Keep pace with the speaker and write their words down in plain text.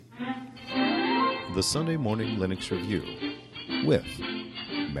the Sunday Morning Linux Review with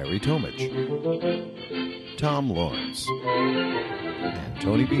Mary Tomich, Tom Lawrence, and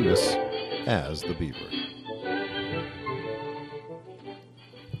Tony Bemis as the Beaver.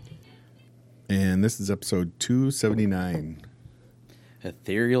 And this is episode 279.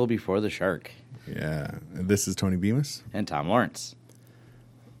 Ethereal Before the Shark. Yeah. And this is Tony Bemis. And Tom Lawrence.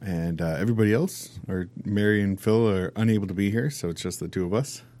 And everybody else, or Mary and Phil, are unable to be here, so it's just the two of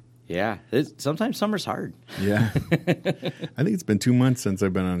us. Yeah. Sometimes summer's hard. Yeah. I think it's been 2 months since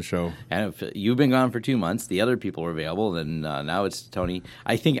I've been on a show. And if you've been gone for 2 months. The other people were available, and now it's Tony.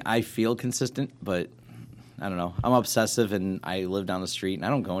 I think I feel consistent, but I don't know. I'm obsessive, and I live down the street, and I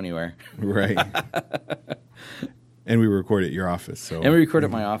don't go anywhere. Right. And we record at your office. So and we record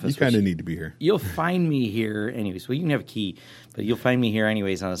at my office. You kind of need to be here. You'll find me here anyways. Well, you can have a key, but you'll find me here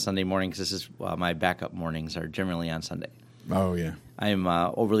anyways on a Sunday morning because this is my backup mornings are generally on Sunday. Oh, yeah. I'm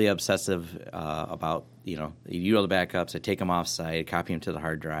overly obsessive about, you do all the backups. I take them off-site, copy them to the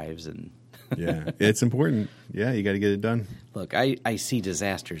hard drives. And yeah, it's important. Yeah, you got to get it done. Look, I see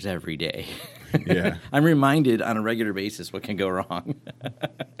disasters every day. Yeah. I'm reminded on a regular basis what can go wrong.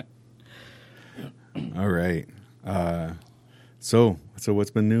 All right. So what's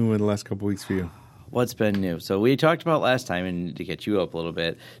been new in the last couple weeks for you? What's been new? So we talked about last time, and to get you up a little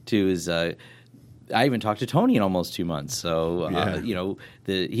bit, too, is I even talked to Tony in almost 2 months. So,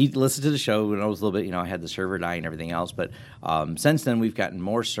 he listened to the show and knows a little bit. I had the server die and everything else. But since then, we've gotten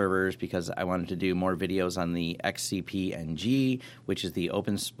more servers because I wanted to do more videos on the XCP-NG, which is the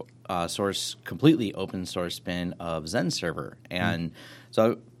open source, completely open source spin of Zen Server. And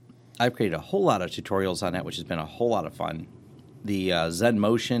so I've created a whole lot of tutorials on that, which has been a whole lot of fun. The Zen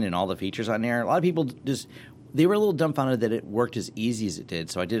Motion and all the features on there, a lot of people they were a little dumbfounded that it worked as easy as it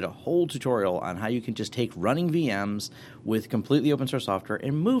did. So I did a whole tutorial on how you can just take running VMs with completely open source software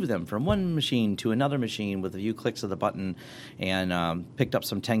and move them from one machine to another machine with a few clicks of the button, and picked up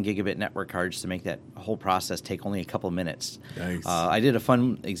some 10 gigabit network cards to make that whole process take only a couple minutes. Nice. I did a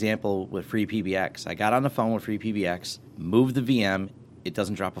fun example with FreePBX. I got on the phone with FreePBX, moved the VM. It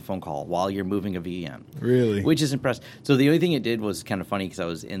doesn't drop a phone call while you're moving a VM. Really? Which is impressive. So the only thing it did was kind of funny because I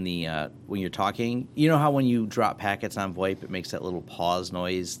was in the when you're talking, you know how when you drop packets on VoIP, it makes that little pause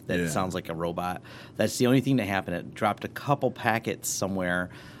noise that it sounds like a robot? That's the only thing that happened. It dropped a couple packets somewhere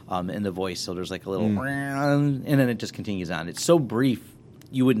in the voice, so there's like a little, and then it just continues on. It's so brief,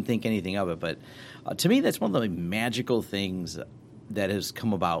 you wouldn't think anything of it. But to me, that's one of the magical things that has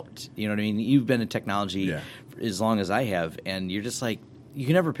come about. You know what I mean? You've been in technology as long as I have, and you're just like, you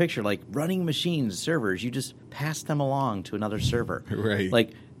can never picture, like, running machines, servers. You just pass them along to another server. Right.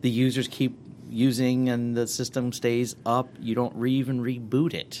 Like, the users keep using and the system stays up. You don't even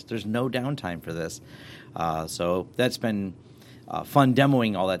reboot it. There's no downtime for this. So that's been fun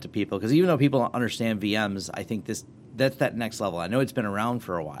demoing all that to people. Because even though people understand VMs, I think that's that next level. I know it's been around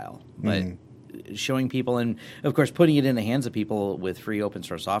for a while, but showing people, and of course putting it in the hands of people with free open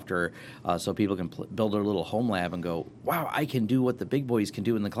source software, so people can build their little home lab and go, wow, I can do what the big boys can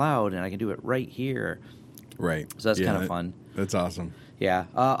do in the cloud, and I can do it right here. Right. So that's kind of fun. That's awesome. Yeah.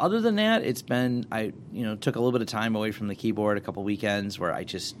 Other than that, it's been, I took a little bit of time away from the keyboard a couple weekends where I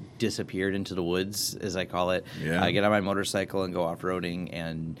just disappeared into the woods, as I call it. Yeah. I get on my motorcycle and go off-roading,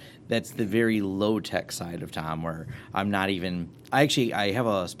 and that's the very low-tech side of Tom, where I'm not even, I have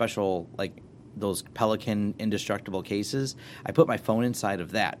a special, like, those Pelican indestructible cases. I put my phone inside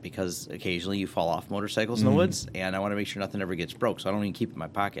of that because occasionally you fall off motorcycles in the woods, and I want to make sure nothing ever gets broke, so I don't even keep it in my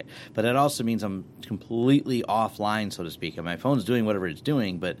pocket. But it also means I'm completely offline, so to speak, and my phone's doing whatever it's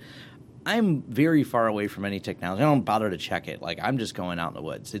doing, but I'm very far away from any technology. I don't bother to check it. Like, I'm just going out in the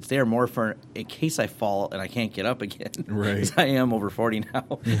woods. It's there more for in case I fall and I can't get up again. Right. Because I am over 40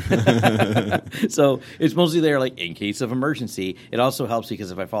 now. So it's mostly there, like, in case of emergency. It also helps because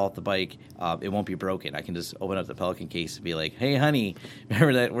if I fall off the bike, it won't be broken. I can just open up the Pelican case and be like, hey, honey,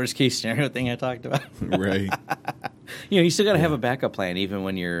 remember that worst case scenario thing I talked about? Right. You still got to have a backup plan even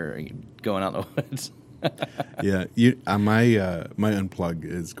when you're going out in the woods. Yeah, my unplug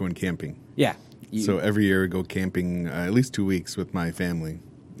is going camping. Yeah. So every year I go camping at least 2 weeks with my family,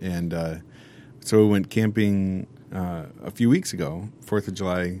 and so we went camping a few weeks ago, 4th of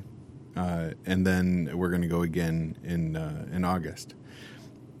July, and then we're going to go again in August.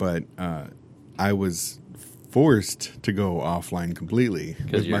 But I was forced to go offline completely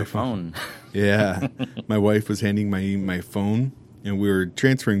because your phone. Yeah, my wife was handing my phone, and we were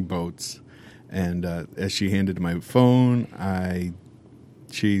transferring boats. And as she handed my phone,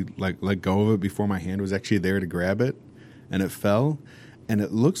 she let go of it before my hand was actually there to grab it, and it fell. And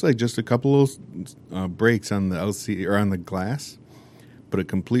it looks like just a couple of breaks on the LCD or on the glass, but it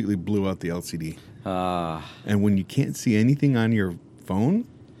completely blew out the LCD. Ah. And when you can't see anything on your phone,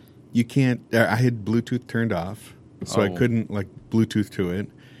 you can't. I had Bluetooth turned off, so I couldn't like Bluetooth to it.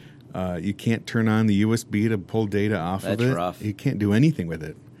 You can't turn on the USB to pull data off of it. That's rough. You can't do anything with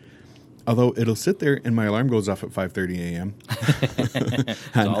it. Although it'll sit there and my alarm goes off at 5:30 a.m.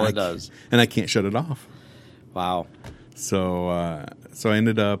 That's all it does. And I can't shut it off. Wow. So I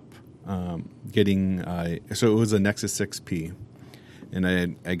ended up getting so it was a Nexus 6P,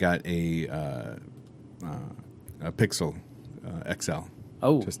 and I got a Pixel XL.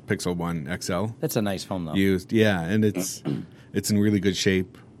 Oh, Just Pixel 1 XL. that's a nice phone though. Used, yeah, and it's in really good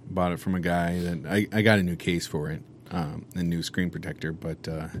shape. Bought it from a guy that I got a new case for it, a new screen protector, but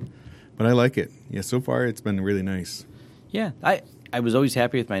I like it. Yeah, so far it's been really nice. Yeah, I was always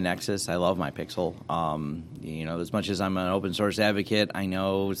happy with my Nexus. I love my Pixel. As much as I'm an open source advocate, I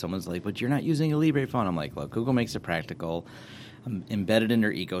know someone's like, but you're not using a Libre phone. I'm like, look, Google makes it practical. I'm embedded in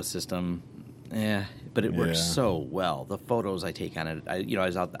their ecosystem. Yeah, but it works so well. The photos I take on it, I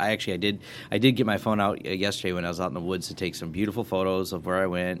was out. I did get my phone out yesterday when I was out in the woods to take some beautiful photos of where I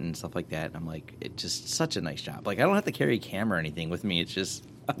went and stuff like that. And I'm like, it's just such a nice job. Like I don't have to carry a camera or anything with me. It's just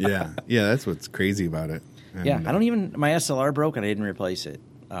yeah, that's what's crazy about it. And, yeah, I don't even. My SLR broke and I didn't replace it.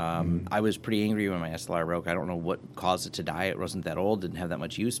 I was pretty angry when my SLR broke. I don't know what caused it to die. It wasn't that old, didn't have that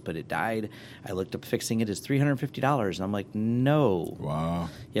much use, but it died. I looked up fixing it as $350, and I'm like, no. Wow.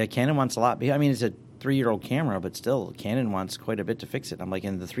 Yeah, Canon wants a lot. I mean, it's a 3-year-old camera, but still, Canon wants quite a bit to fix it. I'm like,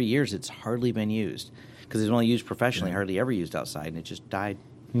 in the 3 years, it's hardly been used because it's only used professionally, hardly ever used outside, and it just died.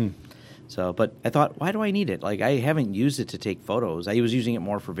 So, but I thought, why do I need it? Like, I haven't used it to take photos. I was using it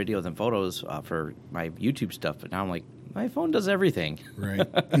more for video than photos for my YouTube stuff, but now I'm like, my phone does everything. Right.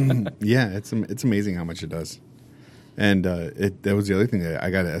 Yeah, it's amazing how much it does. And that was the other thing. I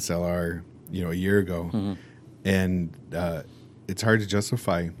got an SLR, a year ago, and it's hard to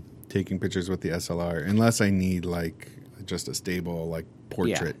justify taking pictures with the SLR unless I need like just a stable like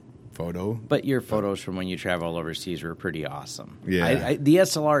portrait photo. But your photos from when you travel overseas were pretty awesome. Yeah, the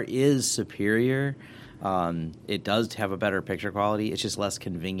SLR is superior. It does have a better picture quality. It's just less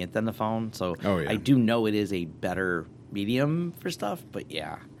convenient than the phone. So I do know it is a better medium for stuff, but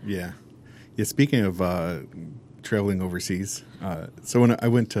yeah. Speaking of traveling overseas, so when I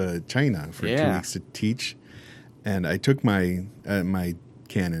went to China for 2 weeks to teach, and I took my my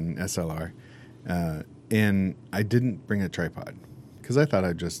Canon SLR, and I didn't bring a tripod because I thought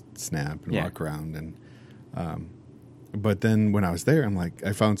I'd just snap and walk around. And but then when I was there, I'm like,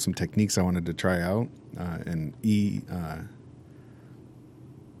 I found some techniques I wanted to try out, and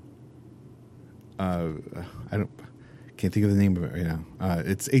can't think of the name of it right now.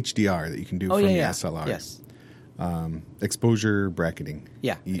 It's HDR that you can do from the SLR. Yes. Exposure bracketing.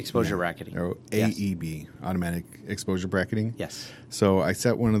 Yeah, exposure bracketing. Or AEB, automatic exposure bracketing. Yes. So I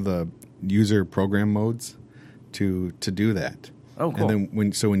set one of the user program modes to do that. Oh, cool. And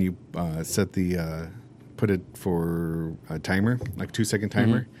then when you set the put it for a timer, like 2-second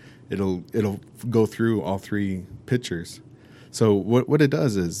timer, it'll go through all 3 pictures. So what it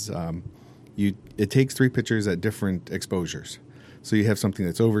does is it takes 3 pictures at different exposures. So you have something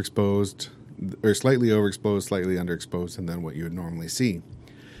that's overexposed, or slightly overexposed, slightly underexposed, and then what you would normally see.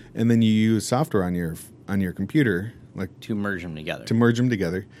 And then you use software on your computer, like to merge them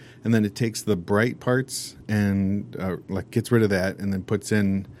together. And then it takes the bright parts and gets rid of that, and then puts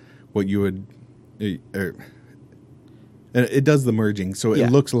in what you would. It does the merging, so it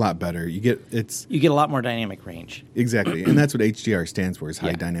looks a lot better. You get a lot more dynamic range. Exactly, and that's what HDR stands for, is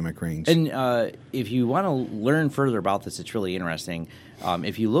high dynamic range. And if you want to learn further about this, it's really interesting.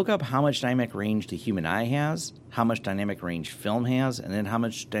 If you look up how much dynamic range the human eye has, how much dynamic range film has, and then how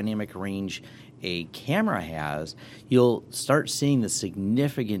much dynamic range a camera has, you'll start seeing the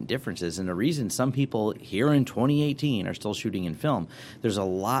significant differences. And the reason some people here in 2018 are still shooting in film, there's a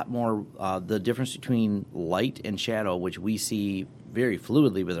lot more, the difference between light and shadow, which we see very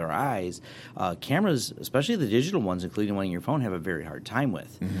fluidly with our eyes. Cameras, especially the digital ones, including one in your phone, have a very hard time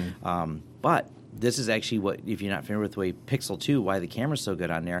with. But this is actually what, if you're not familiar with the way Pixel 2, why the camera's so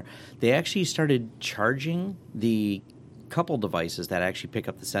good on there, they actually started charging the couple devices that actually pick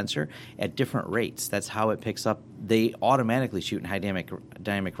up the sensor at different rates. That's how it picks up. They automatically shoot in high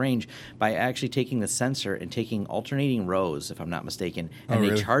dynamic range by actually taking the sensor and taking alternating rows, if I'm not mistaken. And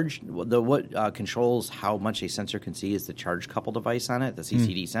they charge what controls how much a sensor can see is the charge couple device on it. The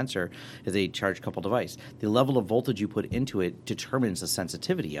CCD sensor is a charge couple device. The level of voltage you put into it determines the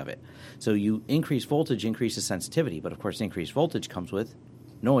sensitivity of it. So you increase voltage, increases sensitivity, but of course increased voltage comes with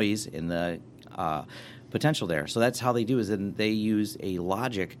noise in the potential there. So that's how they do, is then they use a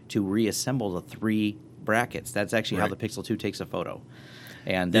logic to reassemble the 3 brackets. That's actually how the Pixel 2 takes a photo.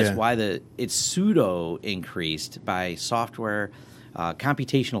 And that's why it's pseudo increased by software.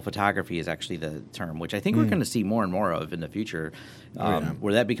 Computational photography is actually the term, which I think we're going to see more and more of in the future,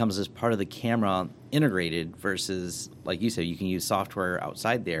 where that becomes as part of the camera integrated versus, like you said, you can use software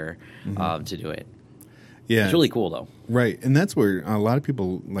outside there to do it. Yeah. It's really cool, though. Right. And that's where a lot of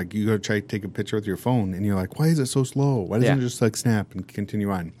people, like, you go try to take a picture with your phone, and you're like, why is it so slow? Why doesn't it just, like, snap and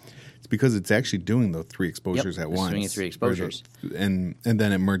continue on? It's because it's actually doing the 3 exposures at once. Doing 3 exposures. And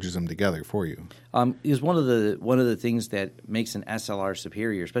then it merges them together for you. Is one of the things that makes an SLR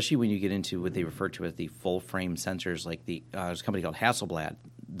superior, especially when you get into what they refer to as the full-frame sensors, like there's a company called Hasselblad.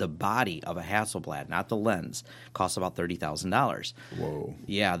 The body of a Hasselblad, not the lens, costs about $30,000. Whoa.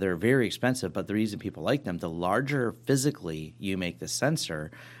 Yeah, they're very expensive, but the reason people like them, the larger physically you make the sensor,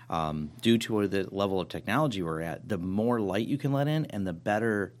 due to the level of technology we're at, the more light you can let in and the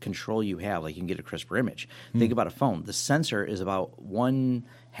better control you have. Like, you can get a crisper image. Think about a phone. The sensor is about 1/2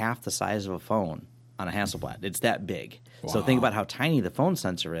 the size of a phone on a Hasselblad. It's that big. Wow. So think about how tiny the phone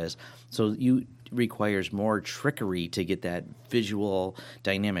sensor is. So requires more trickery to get that visual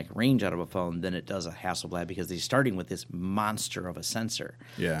dynamic range out of a phone than it does a Hasselblad, because they're starting with this monster of a sensor.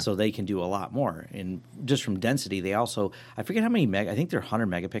 Yeah. So they can do a lot more. And just from density, they also, I forget how many I think they're 100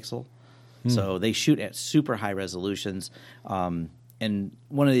 megapixel. So they shoot at super high resolutions. And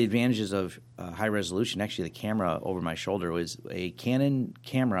one of the advantages of high resolution, actually the camera over my shoulder, was a Canon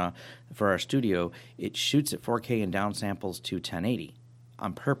camera for our studio. It shoots at 4K and downsamples to 1080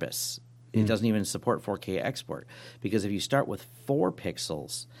 on purpose. It doesn't even support 4K export, because if you start with 4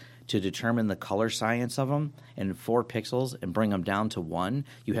 pixels to determine the color science of them, and 4 pixels and bring them down to 1,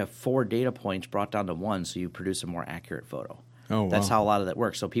 you have 4 data points brought down to 1, so you produce a more accurate photo. Oh, wow. That's how a lot of that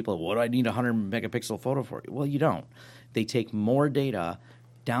works. So people, what do I need a 100 megapixel photo for? Well, you don't. They take more data,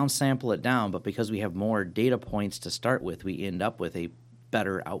 downsample it down, but because we have more data points to start with, we end up with a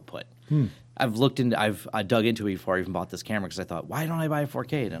better output. I've dug into it before I even bought this camera, because I thought, why don't I buy a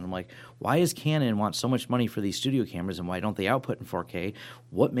 4K? And I'm like, why does Canon want so much money for these studio cameras, and why don't they output in 4K?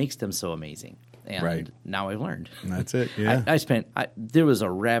 What makes them so amazing? And now I've learned. And that's it. Yeah. There was a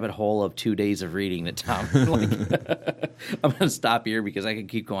rabbit hole of 2 days of reading that Tom, I'm going to stop here because I could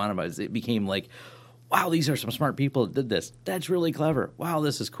keep going on about it. It became like, wow, these are some smart people that did this. That's really clever. Wow,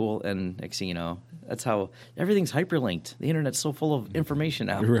 this is cool. And next thing you know, that's how everything's hyperlinked. The internet's so full of information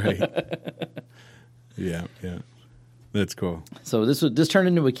now. Right. Yeah. That's cool. So this turned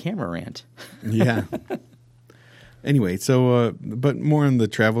into a camera rant. Yeah. Anyway, so but more on the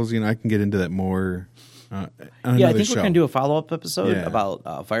travels, I can get into that more on I think we're going to do a follow-up episode about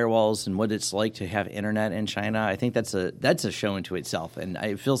firewalls and what it's like to have internet in China. I think that's a show into itself, and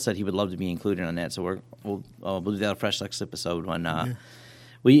Phil said he would love to be included on that. So we'll do that Fresh Lux episode when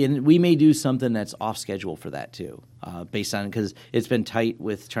we may do something that's off schedule for that too, based on, because it's been tight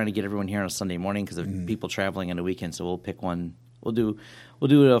with trying to get everyone here on a Sunday morning because of people traveling on the weekend. So we'll pick one. We'll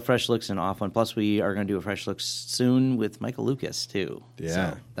do a Fresh Looks and off one. Plus, we are going to do a Fresh Looks soon with Michael Lucas too.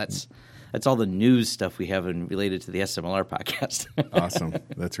 Yeah, so that's all the news stuff we have related to the SMLR podcast. Awesome.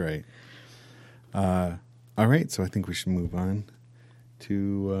 That's right. All right. So I think we should move on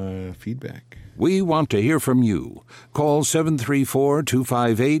to feedback. We want to hear from you. Call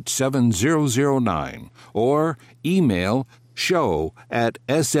 734-258-7009 or email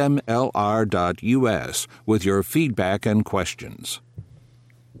show@smlr.us with your feedback and questions.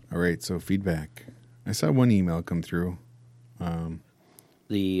 All right. So feedback. I saw one email come through.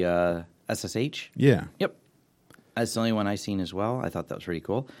 The SSH? Yeah. Yep. That's the only one I've seen as well. I thought that was pretty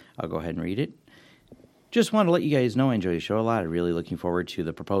cool. I'll go ahead and read it. Just want to let you guys know I enjoy the show a lot. I'm really looking forward to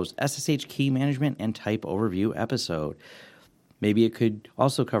the proposed SSH key management and type overview episode. Maybe it could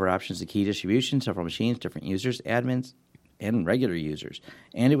also cover options to key distribution, several machines, different users, admins, and regular users.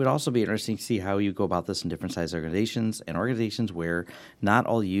 And it would also be interesting to see how you go about this in different size organizations and organizations where not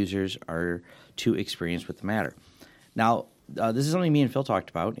all users are too experienced with the matter. Now, this is something me and Phil talked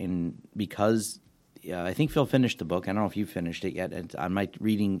about, and because I think Phil finished the book. I don't know if you finished it yet. And I'm going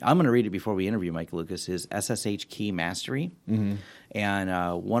to read it before we interview Mike Lucas, his SSH Key Mastery. Mm-hmm.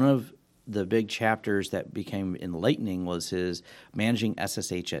 And one of the big chapters that became enlightening was his Managing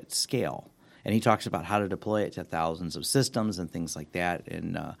SSH at Scale. And he talks about how to deploy it to thousands of systems and things like that.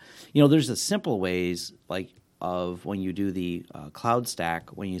 And, there's the simple ways, like of when you do the cloud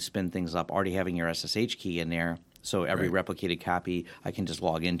stack, when you spin things up, already having your SSH key in there. So every replicated copy I can just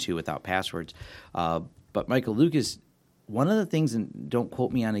log into without passwords. But Michael Lucas, one of the things, and don't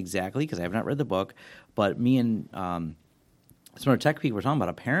quote me on exactly because I have not read the book, but me and some of our tech people were talking about,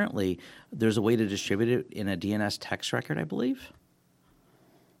 apparently there's a way to distribute it in a DNS text record, I believe.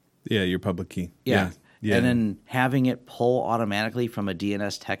 Yeah, your public key. Yeah. Yeah. And then having it pull automatically from a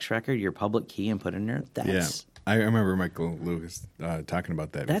DNS text record, your public key, and put in there. Yeah. I remember Michael Lucas talking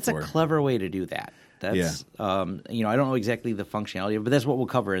about that That's before. a clever way to do that. That's, I don't know exactly the functionality, but that's what we'll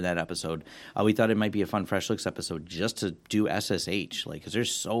cover in that episode. We thought it might be a fun Fresh Looks episode just to do SSH, because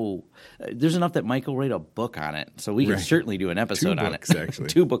there's enough that Michael wrote a book on it, so we can certainly do an episode on it. Actually.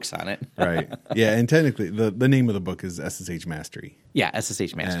 2 books on it. Right. Yeah, and technically the name of the book is SSH Mastery. Yeah,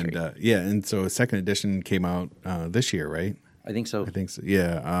 SSH Mastery. And and so a second edition came out this year, right? I think so.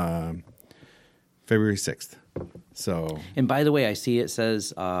 Yeah, February 6th. So, and by the way, I see it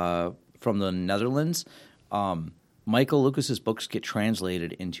says from the Netherlands, Michael Lucas's books get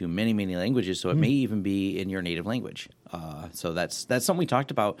translated into many, many languages, so it may even be in your native language. So that's something we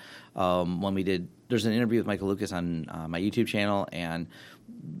talked about when we did. There's an interview with Michael Lucas on my YouTube channel, and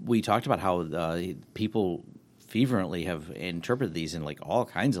we talked about how people fervently have interpreted these in all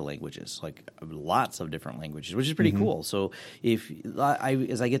kinds of languages, lots of different languages, which is pretty cool. So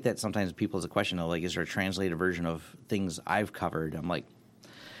as I get that sometimes people as a question of is there a translated version of things I've covered? I'm like,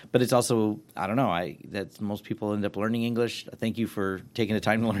 but it's also, I don't know, that most people end up learning English. Thank you for taking the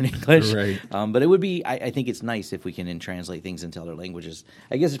time to learn English. Right. But it would be, I think it's nice if we can translate things into other languages.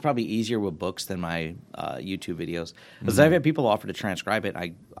 I guess it's probably easier with books than my YouTube videos. Because I've had people offer to transcribe it.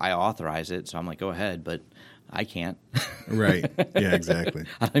 I authorize it, so I'm like, go ahead, but I can't. Right. Yeah, exactly.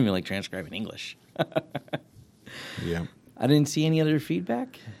 I don't even like transcribing English. Yeah. I didn't see any other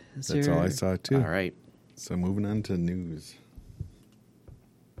feedback. That's all I saw, too. All right. So moving on to news.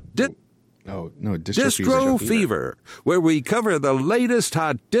 Distro Fever, where we cover the latest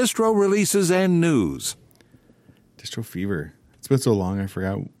hot distro releases and news. Distro Fever. It's been so long I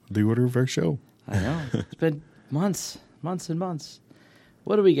forgot the order of our show. I know. It's been months and months.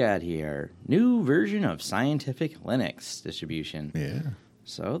 What do we got here? New version of Scientific Linux distribution. Yeah.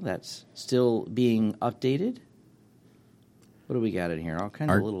 So that's still being updated. What do we got in here? All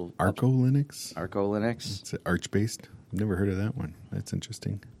kinds of little... Arco Linux? Arco Linux. It's Arch-based. I've never heard of that one. That's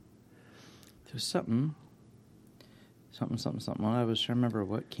interesting. There's something. I was trying to remember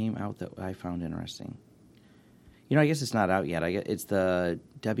what came out that I found interesting. I guess it's not out yet. It's the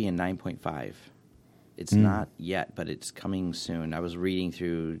Debian 9.5. It's not yet, but it's coming soon. I was reading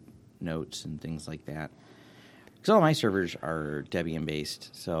through notes and things like that. Because all my servers are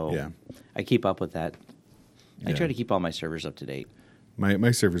Debian-based, so I keep up with that. I try to keep all my servers up to date.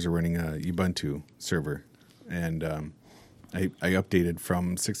 My servers are running a Ubuntu server, and I updated from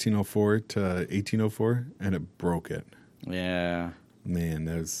 1604 to 1804, and it broke it. Yeah. Man,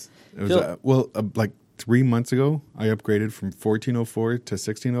 it was 3 months ago, I upgraded from 1404 to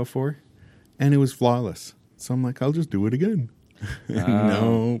 1604, and it was flawless. So I'm like, I'll just do it again.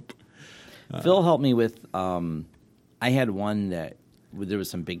 Nope. Phil helped me with, I had one that there was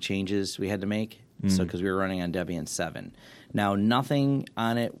some big changes we had to make, because we were running on Debian 7. Now, nothing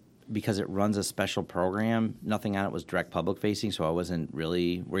on it, because it runs a special program, nothing on it was direct public facing, so I wasn't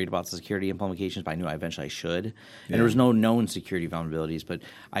really worried about the security implications, but I knew eventually I should. And there was no known security vulnerabilities, but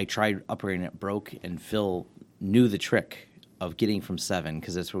I tried upgrading it, broke, and Phil knew the trick of getting from 7,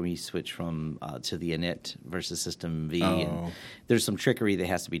 because that's when we switch from to the init versus system V. Oh. And there's some trickery that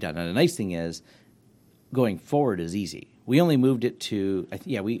has to be done. And the nice thing is, going forward is easy. We only moved it to,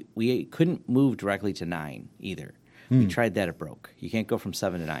 we couldn't move directly to 9 either. We tried that, it broke. You can't go from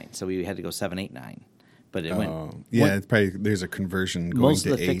 7 to 9, so we had to go 7, 8, 9. But it went. Yeah, it's probably there's a conversion going most to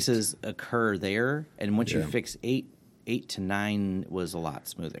 8. of the fixes occur there, and once you fix 8 to 9 was a lot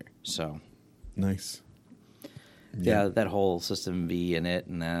smoother. So nice. Yeah, that whole system V in it,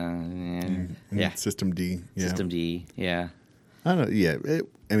 and System D. Yeah. System D. Yeah. I don't know. Yeah.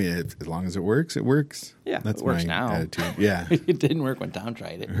 As long as it works, it works. Yeah, that's it works my now. attitude. Yeah. It didn't work when Tom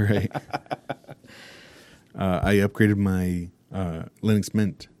tried it. Right. I upgraded my Linux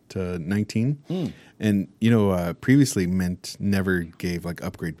Mint to 19, and previously Mint never gave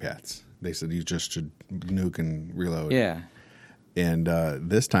upgrade paths. They said you just should nuke and reload. Yeah. And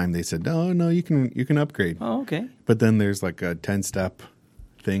this time they said, no, you can upgrade. Oh, okay. But then there's a 10-step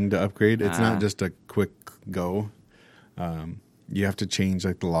thing to upgrade. It's not just a quick go. You have to change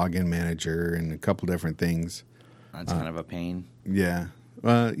the login manager and a couple different things. That's kind of a pain. Yeah.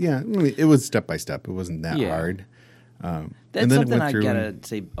 It was step by step. It wasn't that hard. That's something I gotta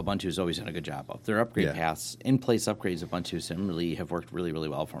say Ubuntu has always done a good job of. Their upgrade paths, in-place upgrades of Ubuntu similarly have worked really, really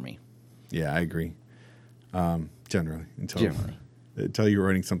well for me. Yeah, I agree. Generally. Until you're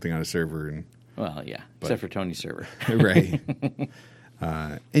running something on a server. Except for Tony's server. Right.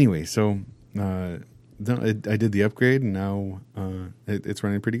 Anyway, so I did the upgrade, and now it's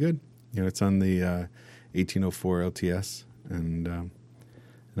running pretty good. It's on the 1804 LTS, and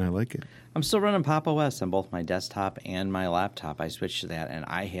and I like it. I'm still running Pop! OS on both my desktop and my laptop. I switched to that, and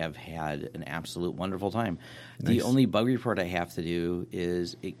I have had an absolute wonderful time. Nice. The only bug report I have to do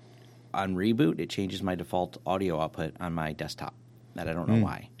is on reboot, it changes my default audio output on my desktop, and I don't know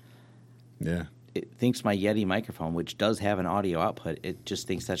why. Yeah. It thinks my Yeti microphone, which does have an audio output, it just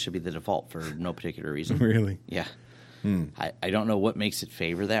thinks that should be the default for no particular reason. Really? Yeah. I don't know what makes it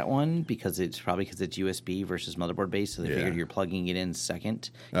favor that one, because it's probably because it's USB versus motherboard based, so they figured you're plugging it in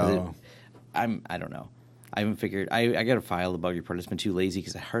second. Oh. I don't know. I haven't figured. I got to file the bug report. It's been too lazy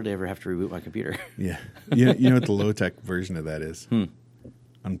because I hardly ever have to reboot my computer. Yeah. You know what the low tech version of that is?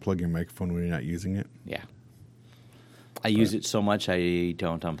 Unplug your microphone when you're not using it. Yeah. I use it so much I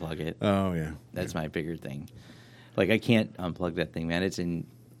don't unplug it. Oh yeah. That's my bigger thing. Like, I can't unplug that thing, man. It's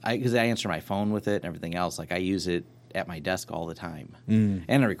because I answer my phone with it and everything else. Like, I use it at my desk all the time, and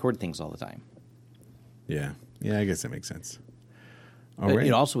I record things all the time. Yeah. Yeah, I guess that makes sense. But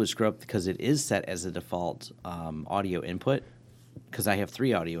it also would screw up because it is set as a default audio input, because I have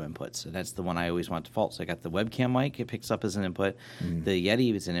 3 audio inputs, and that's the one I always want default. So I got the webcam mic, it picks up as an input, the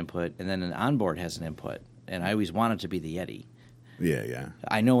Yeti is an input, and then an onboard has an input, and I always want it to be the Yeti. Yeah.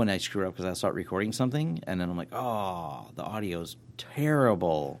 I know when I screw up because I start recording something, and then I'm like, oh, the audio's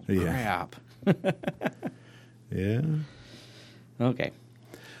terrible. Crap. Yeah. Okay.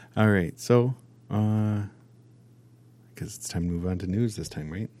 All right. So, because it's time to move on to news this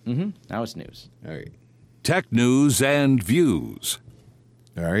time, right? Mm-hmm. Now it's news. All right. Tech news and views.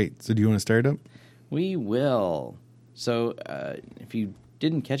 All right. So, do you want to start up? We will. So, if you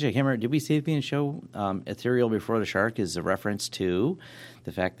didn't catch it, I can't remember, did we say at the show Ethereal Before the Shark is a reference to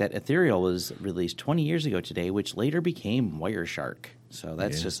the fact that Ethereal was released 20 years ago today, which later became Wireshark. So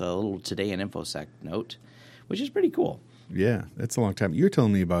that's just a little Today in InfoSec note, which is pretty cool. Yeah, that's a long time. You were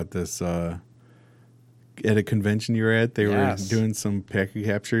telling me about this at a convention you were at. They were doing some packet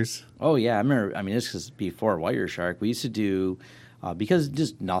captures. Oh, yeah. I remember. I mean, this is before Wireshark. We used to do, because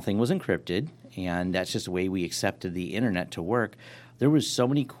just nothing was encrypted, and that's just the way we accepted the internet to work. There was so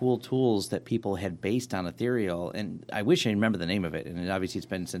many cool tools that people had based on Ethereal, and I wish I remember the name of it. And obviously, it's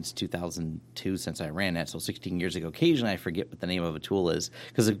been since 2002 since I ran that, so 16 years ago. Occasionally, I forget what the name of a tool is,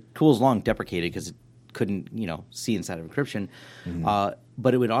 because the tool is long deprecated because it couldn't, see inside of encryption.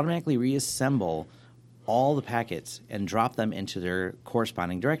 But it would automatically reassemble all the packets and drop them into their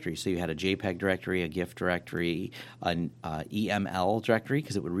corresponding directory. So you had a JPEG directory, a GIF directory, an EML directory,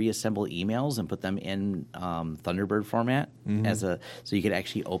 because it would reassemble emails and put them in Thunderbird format so you could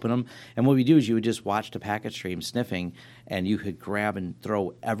actually open them. And what we do is you would just watch the packet stream sniffing, and you could grab and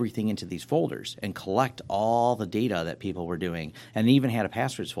throw everything into these folders and collect all the data that people were doing. And it even had a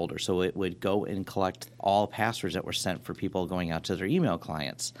passwords folder, so it would go and collect all passwords that were sent for people going out to their email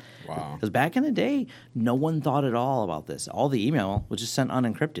clients. Wow. Because back in the day, no one thought at all about this. All the email was just sent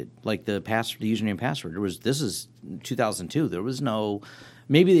unencrypted, like the username and password. This is 2002. There was no,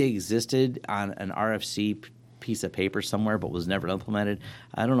 maybe they existed on an RFC piece of paper somewhere, but was never implemented.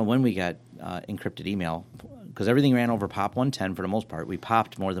 I don't know when we got encrypted email, because everything ran over POP 110 for the most part. We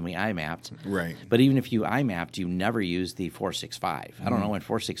popped more than we IMAP'd. Right. But even if you IMAP'd, you never used the 465. I don't know when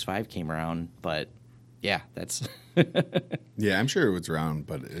 465 came around, but yeah, that's... Yeah, I'm sure it was around,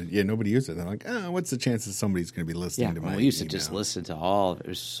 but nobody used it. They're like, what's the chances somebody's going to be listening to my we used to email? just listen to all.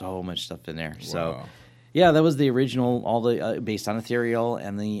 There's so much stuff in there. Wow. So, yeah, that was the original, all the based on Ethereal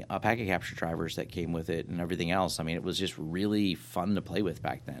and the packet capture drivers that came with it and everything else. I mean, it was just really fun to play with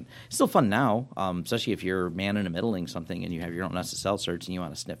back then. It's still fun now, especially if you're man in the middling something and you have your own SSL certs and you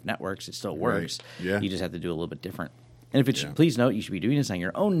want to sniff networks. It still works. Right. Yeah. You just have to do a little bit different. And if it's, please note, you should be doing this on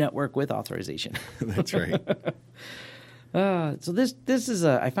your own network with authorization. That's right. So this is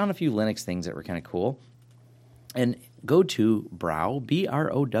I found a few Linux things that were kind of cool. And go to brow.sh,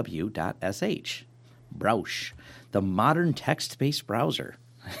 Browsh, the modern text-based browser.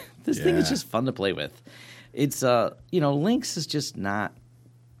 This thing is just fun to play with. It's Lynx is just not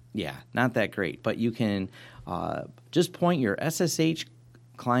that great. But you can just point your SSH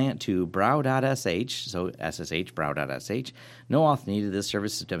client to brow.sh, so SSH, brow.sh. No auth needed. This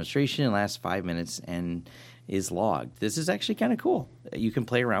service is demonstration. It lasts 5 minutes and is logged. This is actually kind of cool. You can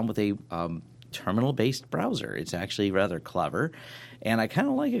play around with a terminal-based browser. It's actually rather clever, and I kind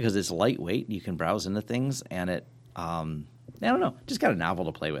of like it because it's lightweight. You can browse into things, and it, I don't know, just kind of novel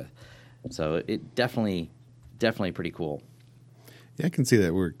to play with. So it definitely pretty cool. Yeah, I can see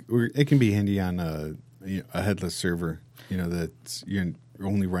that. It can be handy on a headless server. That's you're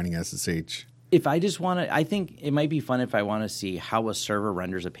only running SSH. If I just want to, I think it might be fun if I want to see how a server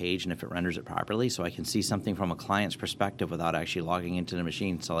renders a page and if it renders it properly, so I can see something from a client's perspective without actually logging into the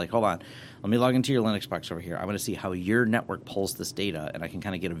machine. So like, hold on, let me log into your Linux box over here. I want to see how your network pulls this data, and I can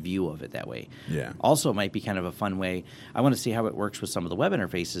kind of get a view of it that way. Yeah. Also, it might be kind of a fun way. I want to see how it works with some of the web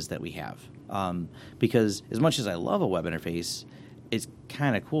interfaces that we have. Because as much as I love a web interface, it's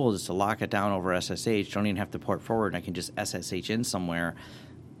kind of cool just to lock it down over SSH. Don't even have to port forward, and I can just SSH in somewhere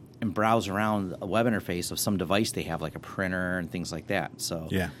and browse around a web interface of some device they have, like a printer and things like that. So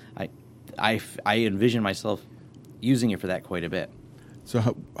yeah. I envision myself using it for that quite a bit.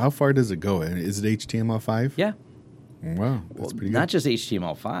 So how far does it go? Is it HTML5? Yeah. Wow, that's pretty good. Not just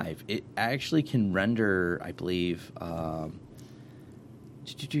HTML5. It actually can render, I believe,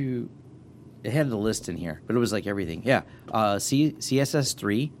 it had the list in here, but it was like everything. Yeah.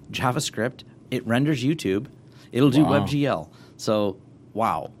 CSS3, JavaScript. It renders YouTube. It'll do WebGL. So,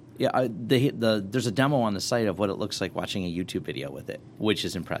 wow. Yeah, there's a demo on the site of what it looks like watching a YouTube video with it, which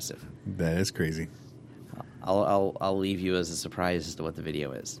is impressive. That is crazy. I'll leave you as a surprise as to what the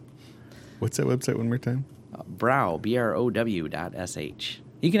video is. What's that website one more time? Brow, BROW.sh.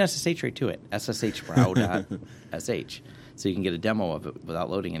 You can SSH right to it, sshbrow.sh. So you can get a demo of it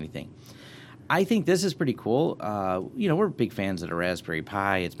without loading anything. I think this is pretty cool. We're big fans of the Raspberry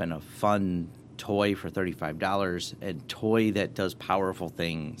Pi. It's been a fun toy for $35, a toy that does powerful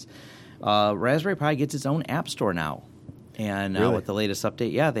things. Raspberry Pi gets its own app store now. And really? With the latest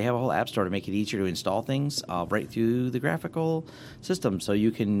update, they have a whole app store to make it easier to install things right through the graphical system. So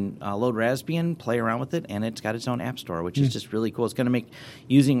you can load Raspbian, play around with it, and it's got its own app store, which is just really cool. It's going to make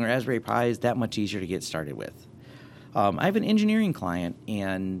using Raspberry Pis that much easier to get started with. I have an engineering client,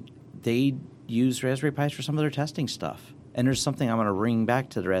 and they use Raspberry Pis for some of their testing stuff. And there's something I'm going to bring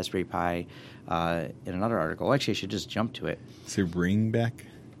back to the Raspberry Pi in another article. Actually, I should just jump to it. Say ring back?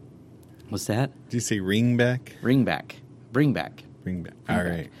 What's that? Did you say ring back? Ring back. Bring back. Bring back. All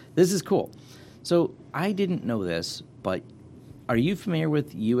right. This is cool. So I didn't know this, but are you familiar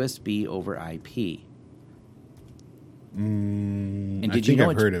with USB over IP? And did you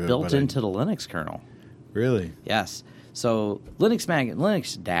know it's built into the Linux kernel? Really? Yes. So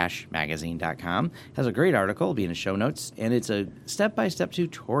Linux-magazine.com has a great article, it'll be in the show notes, and it's a step-by-step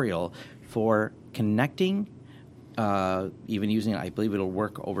tutorial for connecting, even using, I believe it'll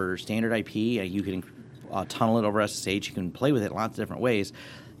work over standard IP. You can tunnel it over SSH. You can play with it lots of different ways.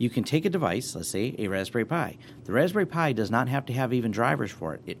 You can take a device, let's say a Raspberry Pi. The Raspberry Pi does not have to have even drivers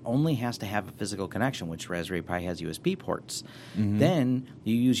for it. It only has to have a physical connection, which Raspberry Pi has USB ports. Mm-hmm. Then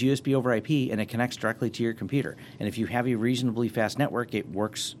you use USB over IP, and it connects directly to your computer. And if you have a reasonably fast network, it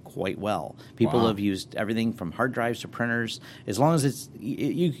works quite well. People have used everything from hard drives to printers. As long as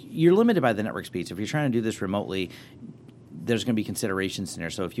you're limited by the network speed. So if you're trying to do this remotely, there's going to be considerations in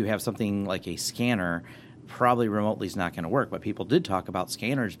there. So if you have something like a scanner, probably remotely is not going to work, but people did talk about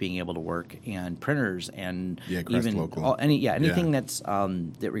scanners being able to work, and printers, and even anything that's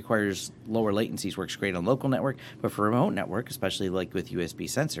that requires lower latencies works great on local network. But for remote network, especially like with USB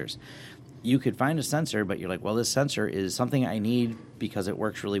sensors, you could find a sensor, but you're like, well, this sensor is something I need because it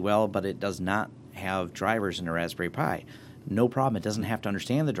works really well, but it does not have drivers in a Raspberry Pi. No problem. It doesn't have to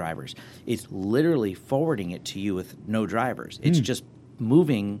understand the drivers. It's literally forwarding it to you with no drivers. It's just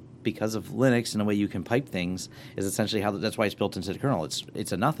moving because of Linux and the way you can pipe things is essentially how that's why it's built into the kernel.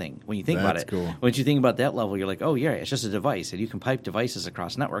 It's a nothing when you think about it. Cool. When you think about that level, you're like, oh yeah, it's just a device, and you can pipe devices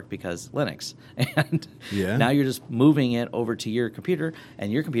across network because Linux. And now you're just moving it over to your computer,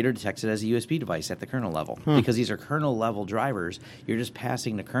 and your computer detects it as a USB device at the kernel level because these are kernel level drivers. You're just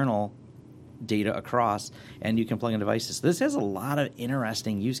passing the kernel data across, and you can plug in devices. So this has a lot of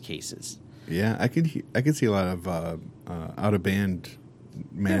interesting use cases. Yeah, I could see a lot of out of band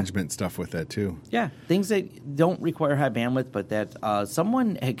management stuff with that too. Yeah, things that don't require high bandwidth, but that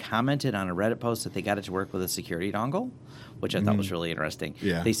someone had commented on a Reddit post that they got it to work with a security dongle, which I thought was really interesting.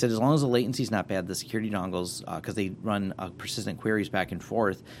 Yeah. They said as long as the latency's not bad, the security dongles, because they run persistent queries back and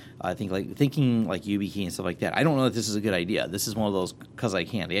forth, thinking like YubiKey and stuff like that. I don't know if this is a good idea. This is one of those because I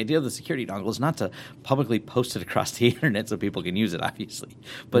can. The idea of the security dongle is not to publicly post it across the internet so people can use it, obviously.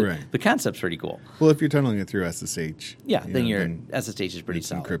 But the concept's pretty cool. Well, if you're tunneling it through SSH. Yeah, then your SSH is pretty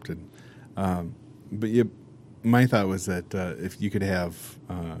solid. Encrypted. But my thought was that if you could have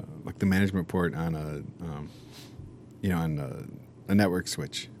like the management port on a network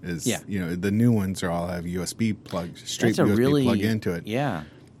switch the new ones all have USB plug, straight USB plug into it. Yeah.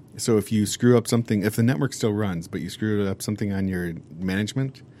 So if you screw up something, if the network still runs, but you screw up something on your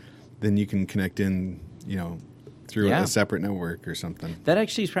management, then you can connect in, through a separate network or something. That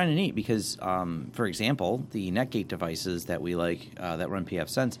actually is kind of neat because, for example, the Netgate devices that we like that run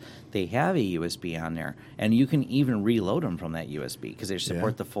pfSense, they have a USB on there, and you can even reload them from that USB because they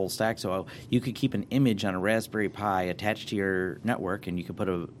support the full stack. So you could keep an image on a Raspberry Pi attached to your network, and you could put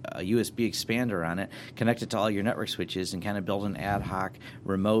a USB expander on it, connect it to all your network switches, and kind of build an ad hoc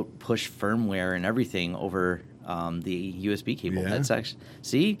remote push firmware and everything over the USB cable. That's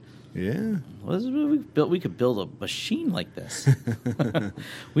actually Yeah. We could build a machine like this.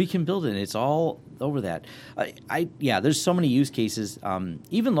 We can build it. And it's all over that. There's so many use cases.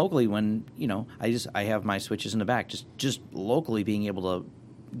 Even locally, when I have my switches in the back. Just locally being able to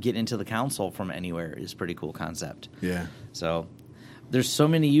get into the console from anywhere is a pretty cool concept. Yeah. So there's so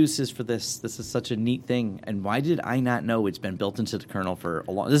many uses for this. This is such a neat thing. And why did I not know it's been built into the kernel for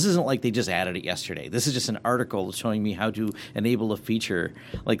a long... This isn't like they just added it yesterday. This is just an article showing me how to enable a feature.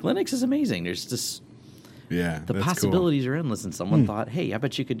 Like, Linux is amazing. There's just... Yeah, the possibilities are endless, and someone thought, hey, I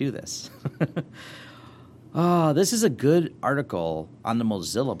bet you could do this. This is a good article on the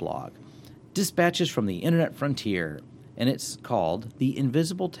Mozilla blog. Dispatches from the Internet Frontier. And it's called The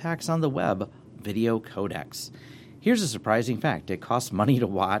Invisible Tax on the Web Video Codecs. Here's a surprising fact. It costs money to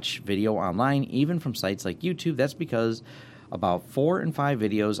watch video online, even from sites like YouTube. That's because about 4 in 5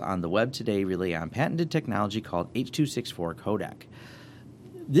 videos on the web today rely on patented technology called H.264 codec.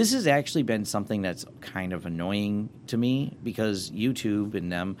 This has actually been something that's kind of annoying to me because YouTube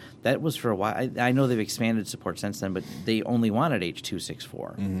and them, that was for a while. I know they've expanded support since then, but they only wanted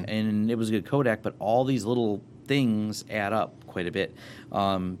H.264. And it was a good codec, but all these little things add up quite a bit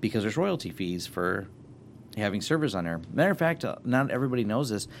because there's royalty fees for having servers on there. Matter of fact, not everybody knows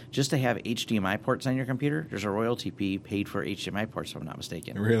this. Just to have HDMI ports on your computer, there's a royalty fee paid for HDMI ports, if I'm not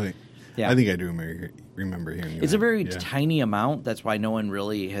mistaken. Really? Yeah. I think I do remember hearing that. It's a very tiny amount. That's why no one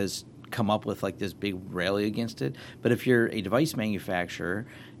really has come up with like this big rally against it. But if you're a device manufacturer,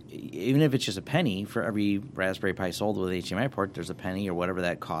 even if it's just a penny for every Raspberry Pi sold with HDMI port, there's a penny or whatever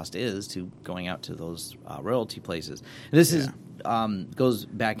that cost is to going out to those royalty places. And this is goes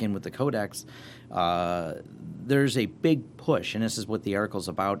back in with the codecs. There's a big push, and this is what the article's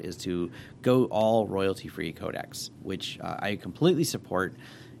about, is to go all royalty-free codecs, which I completely support.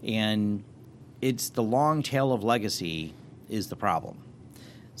 And it's the long tail of legacy is the problem.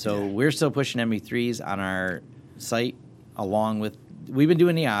 So we're still pushing MP3s on our site along with – we've been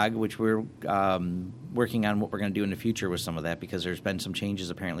doing Niag, which we're working on what we're going to do in the future with some of that because there's been some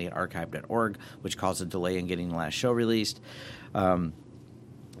changes apparently at archive.org, which caused a delay in getting the last show released.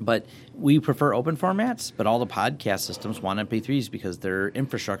 But we prefer open formats, but all the podcast systems want MP3s because their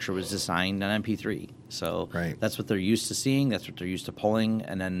infrastructure was designed on MP3. So that's what they're used to seeing. That's what they're used to pulling.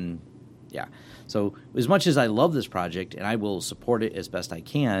 And then, So as much as I love this project and I will support it as best I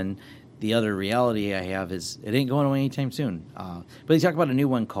can, the other reality I have is it ain't going away anytime soon. But they talk about a new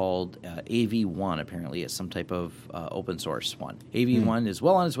one called AV1, apparently. It's some type of open source one. AV1 is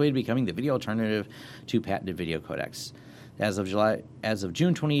well on its way to becoming the video alternative to patented video codecs. As of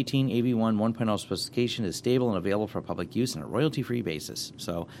June 2018, AV1 1.0 specification is stable and available for public use on a royalty-free basis.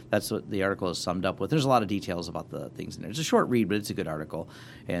 So that's what the article is summed up with. There's a lot of details about the things in there. It's a short read, but it's a good article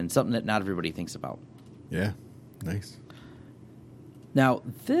and something that not everybody thinks about. Yeah, nice. Now,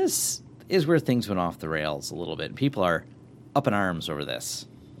 this is where things went off the rails a little bit. People are up in arms over this.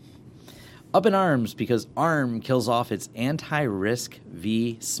 Up in arms because ARM kills off its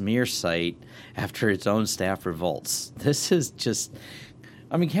anti-RISC-V smear site after its own staff revolts. This is just...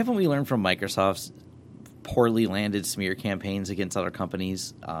 I mean, haven't we learned from Microsoft's poorly landed smear campaigns against other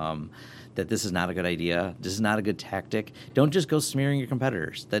companies that this is not a good idea? This is not a good tactic. Don't just go smearing your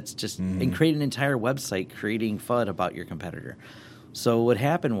competitors. That's just... And create an entire website creating FUD about your competitor. So what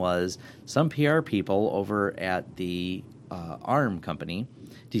happened was some PR people over at the ARM company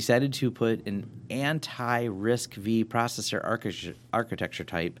decided to put an anti-RISC-V processor architecture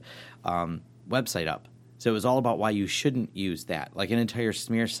type website up. So it was all about why you shouldn't use that, like an entire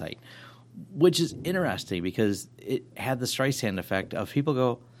smear site, which is interesting because it had the Streisand effect of people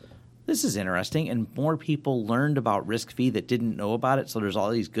go, this is interesting, and more people learned about RISC-V that didn't know about it, so there's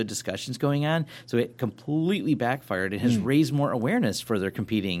all these good discussions going on. So it completely backfired. It has raised more awareness for their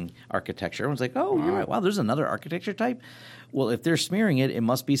competing architecture. Everyone's like, oh, you're right. Wow, there's another architecture type? Well, if they're smearing it, it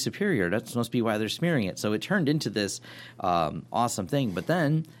must be superior. That must be why they're smearing it. So it turned into this awesome thing. But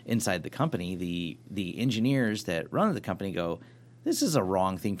then inside the company, the engineers that run the company go, this is a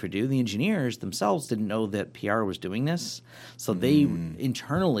wrong thing to do. The engineers themselves didn't know that PR was doing this. So they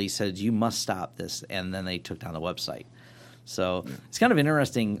internally said, you must stop this. And then they took down the website. So it's kind of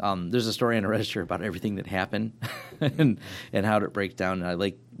interesting. There's a story on the Register about everything that happened and how it breaks down.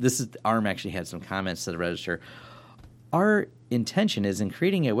 And ARM actually had some comments to the Register. Our intention is in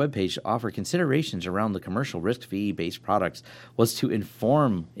creating a webpage to offer considerations around the commercial risk VE-based products was to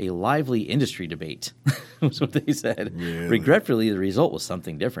inform a lively industry debate, was what they said. Really? Regretfully, the result was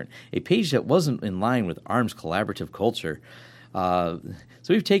something different, a page that wasn't in line with ARM's collaborative culture. So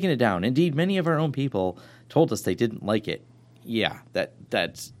we've taken it down. Indeed, many of our own people told us they didn't like it. Yeah,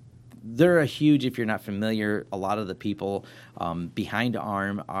 they're a huge, if you're not familiar, a lot of the people behind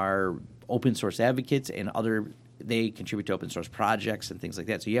ARM are open source advocates and they contribute to open source projects and things like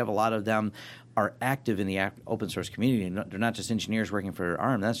that. So you have a lot of them are active in the open source community. And they're not just engineers working for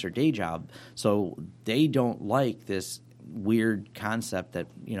ARM. That's their day job. So they don't like this weird concept that,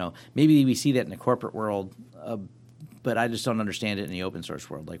 maybe we see that in the corporate world, but I just don't understand it in the open source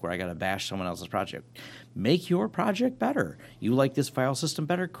world, like where I got to bash someone else's project. Make your project better. You like this file system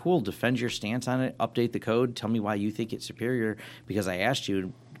better? Cool. Defend your stance on it. Update the code. Tell me why you think it's superior because I asked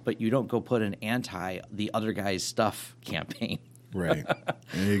you, but you don't go put an anti the other guy's stuff campaign. Right.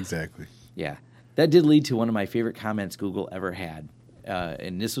 Exactly. Yeah. That did lead to one of my favorite comments Google ever had.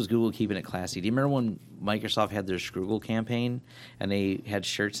 And this was Google keeping it classy. Do you remember when Microsoft had their Scroogle campaign and they had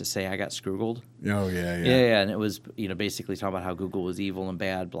shirts that say, I got Scroogled? Oh, yeah. Yeah, and it was, basically talking about how Google was evil and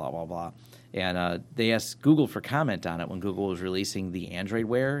bad, blah, blah, blah. And they asked Google for comment on it when Google was releasing the Android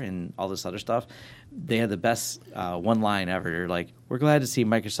Wear and all this other stuff. They had the best one line ever. They're like, we're glad to see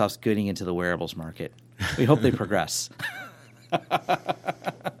Microsoft's getting into the wearables market. We hope they progress.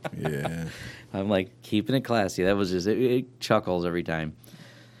 Yeah. I'm like, keeping it classy. That was just, it chuckles every time.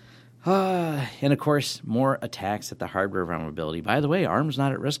 And, of course, more attacks at the hardware vulnerability. By the way, ARM's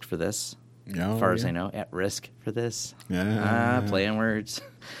not at risk for this, as far as I know. At risk for this. Yeah. Play on words.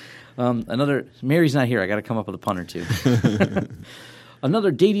 Mary's not here. I got to come up with a pun or two.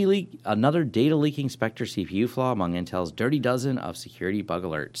 Another data leaking Spectre CPU flaw among Intel's dirty dozen of security bug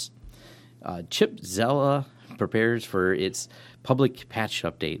alerts. ChipZilla prepares for its public patch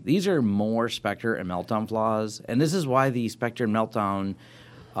update. These are more Spectre and Meltdown flaws, and this is why the Spectre and Meltdown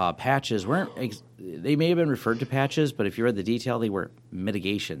patches they may have been referred to patches, but if you read the detail, they were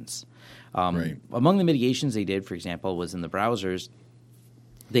mitigations. Right. Among the mitigations they did, for example, was in the browsers,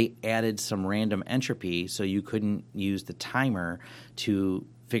 they added some random entropy so you couldn't use the timer to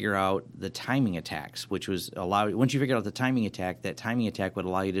figure out the timing attacks, which was once you figure out the timing attack, that timing attack would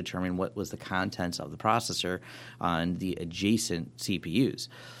allow you to determine what was the contents of the processor on the adjacent CPUs.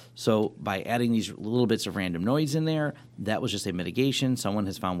 So by adding these little bits of random noise in there, that was just a mitigation. Someone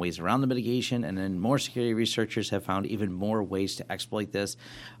has found ways around the mitigation, and then more security researchers have found even more ways to exploit this.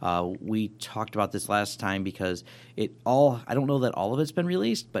 We talked about this last time because I don't know that all of it's been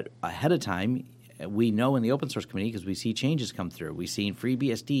released, but ahead of time, we know in the open source community because we see changes come through. We've seen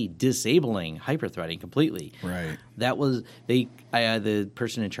FreeBSD disabling hyperthreading completely. Right. That was the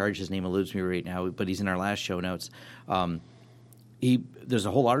person in charge. His name eludes me right now, but he's in our last show notes. There's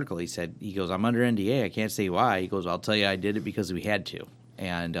a whole article. He goes, I'm under NDA. I can't say why. He goes, I'll tell you, I did it because we had to,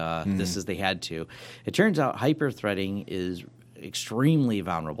 and this is they had to. It turns out hyperthreading is extremely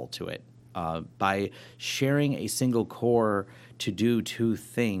vulnerable to it. By sharing a single core to do two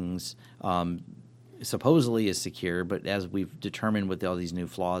things. Supposedly is secure, but as we've determined with all these new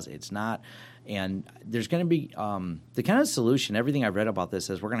flaws, it's not. And there's going to be the kind of solution, everything I've read about this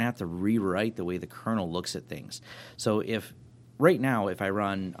is we're going to have to rewrite the way the kernel looks at things. So right now, if I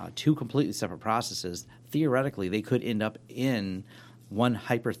run two completely separate processes, theoretically they could end up in one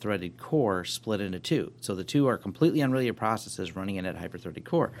hyper-threaded core split into two. So the two are completely unrelated processes running in a hyper-threaded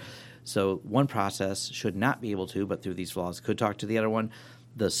core. So one process should not be able to, but through these flaws, could talk to the other one.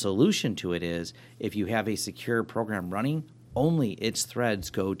 The solution to it is if you have a secure program running, only its threads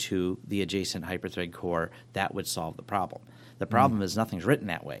go to the adjacent hyperthread core. That would solve the problem. The problem is nothing's written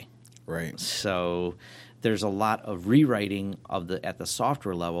that way. Right. So there's a lot of rewriting at the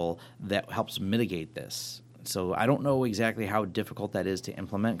software level that helps mitigate this. So I don't know exactly how difficult that is to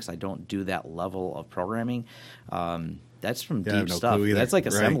implement because I don't do that level of programming. That's from deep stuff. That's like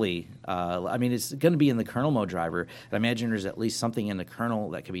assembly. Right. It's going to be in the kernel mode driver. I imagine there's at least something in the kernel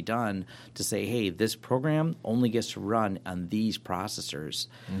that can be done to say, hey, this program only gets to run on these processors.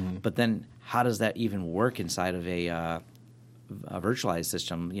 Mm-hmm. But then how does that even work inside of a virtualized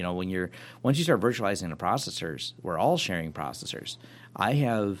system? Once you start virtualizing the processors, we're all sharing processors.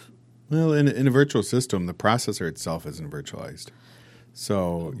 Well, in a virtual system, the processor itself isn't virtualized.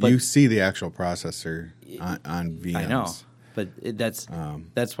 So you see the actual processor on VMs. I know, but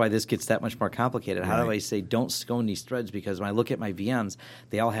that's why this gets that much more complicated. How do I say don't scone these threads? Because when I look at my VMs,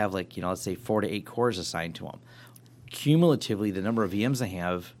 they all have let's say 4 to 8 cores assigned to them. Cumulatively, the number of VMs I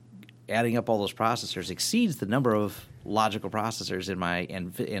have, adding up all those processors, exceeds the number of logical processors in my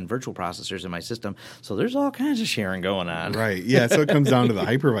and virtual processors in my system. So there's all kinds of sharing going on. Right. Yeah. So it comes down to the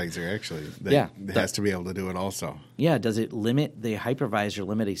hypervisor actually. That has to be able to do it also. Yeah. Does it limit the hypervisor?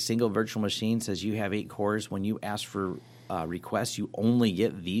 Limit a single virtual machine? Says you have 8 cores. When you ask for requests, you only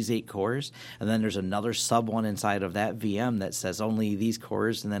get these 8 cores, and then there's another sub one inside of that VM that says only these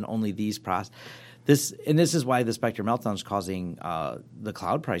cores, and then only these This is why the Spectre meltdown is causing the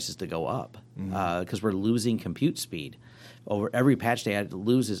cloud prices to go up because we're losing compute speed. Over every patch day, it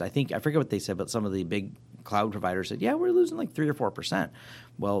loses. I forget what they said, but some of the big cloud providers said, "Yeah, we're losing like 3 or 4%."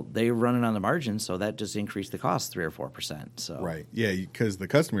 Well, they're running on the margin, so that just increased the cost 3 or 4%. So right, yeah, because the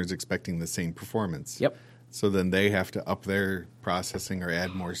customer is expecting the same performance. Yep. So then they have to up their processing or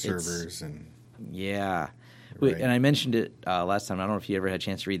add more servers yeah. Right. And I mentioned it last time. I don't know if you ever had a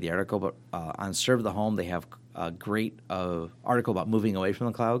chance to read the article, but on Serve the Home, they have a great article about moving away from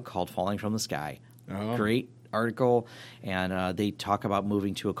the cloud called Falling from the Sky. Oh. Great article. And they talk about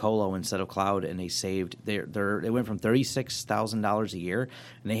moving to a colo instead of cloud, and they saved they went from $36,000 a year,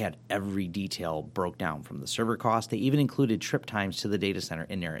 and they had every detail broke down from the server cost. They even included trip times to the data center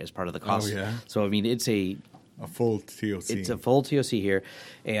in there as part of the cost. Oh, yeah. So, I mean, it's a full TOC. It's a full TOC here,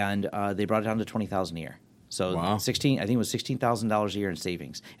 and they brought it down to $20,000 a year. So wow. I think it was $16,000 a year in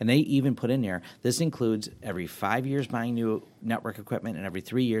savings. And they even put in there, this includes every 5 years buying new network equipment and every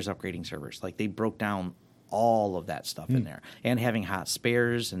 3 years upgrading servers. Like they broke down all of that stuff in there, and having hot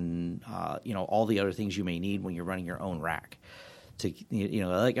spares and all the other things you may need when you're running your own rack. To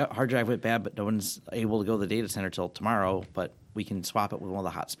like a hard drive went bad, but no one's able to go to the data center till tomorrow, but we can swap it with one of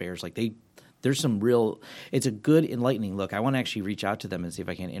the hot spares. Like there's some real – it's a good, enlightening look. I want to actually reach out to them and see if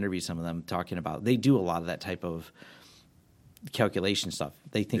I can interview some of them talking about – they do a lot of that type of calculation stuff.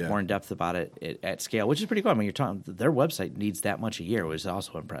 They think more in depth about it at scale, which is pretty cool. I mean, you're talking – their website needs that much a year, which is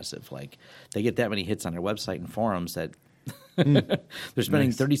also impressive. Like they get that many hits on their website and forums that they're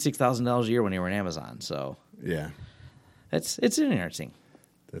spending $36,000 a year when they were on Amazon. So yeah, it's interesting.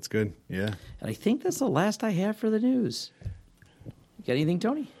 That's good, yeah. And I think that's the last I have for the news. You got anything,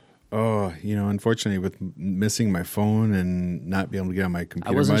 Tony? Oh, unfortunately, with missing my phone and not being able to get on my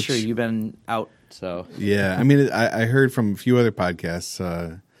computer I wasn't much, sure. You've been out, so. Yeah, I mean, I heard from a few other podcasts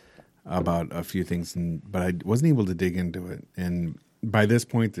about a few things, but I wasn't able to dig into it. And by this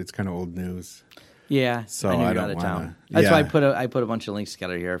point, it's kind of old news. Yeah, so I knew I you're out don't of want town. to. That's why I put a bunch of links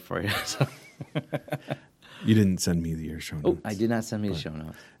together here for you. So. You didn't send me your show notes. Oh, I did not send me the show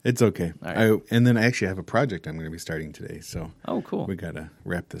notes. It's okay. All right. And then I actually have a project I'm going to be starting today. So cool. We got to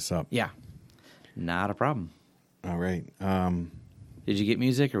wrap this up. Yeah, not a problem. All right. Did you get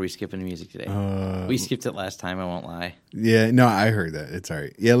music, or are we skipping music today? We skipped it last time, I won't lie. Yeah, no, I heard that. It's all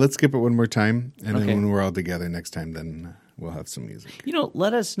right. Yeah, let's skip it one more time, and then when we're all together next time, then we'll have some music.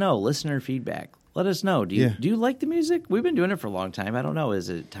 Let us know. Listener feedback. Let us know. Do you like the music? We've been doing it for a long time. I don't know. Is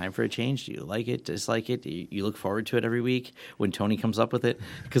it time for a change? Do you like it? Dislike it? Do you look forward to it every week when Tony comes up with it?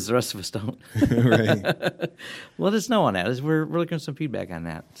 Because the rest of us don't. Right. Let us know on that. We're looking for some feedback on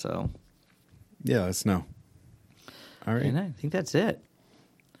that. So. Yeah, let us know. All right. And I think that's it.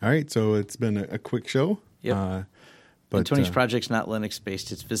 All right. So it's been a quick show. Yep. But Tony's project's not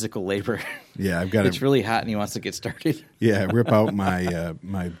Linux-based. It's physical labor. Yeah, I've got It's really hot, and he wants to get started. Yeah, rip out my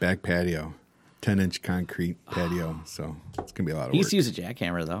my back patio. 10-inch concrete patio, so it's going to be a lot of work. He used to use a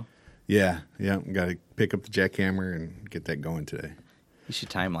jackhammer, though. Yeah. Got to pick up the jackhammer and get that going today. You should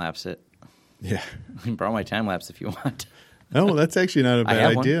time-lapse it. Yeah. You can borrow my time-lapse if you want. No, that's actually not a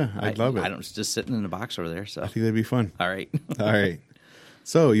bad idea. I'd love it. It's just sitting in the box over there. So I think that'd be fun. All right. All right.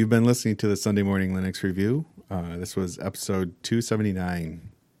 So you've been listening to the Sunday Morning Linux Review. This was episode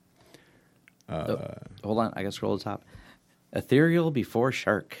 279. Hold on. I got to scroll to the top. Ethereal Before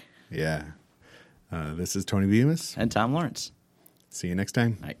Shark. Yeah. This is Tony Bemis. And Tom Lawrence. See you next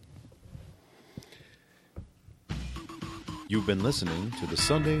time. All right. You've been listening to the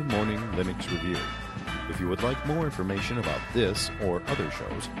Sunday Morning Linux Review. If you would like more information about this or other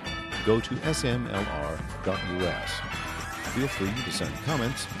shows, go to smlr.us. Feel free to send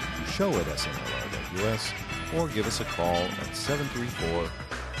comments to show@smlr.us or give us a call at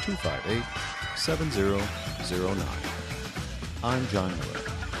 734-258-7009. I'm John Miller.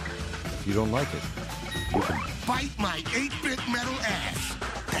 If you don't like it, you can bite my 8-bit metal ass.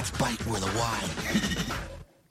 That's bite with a Y.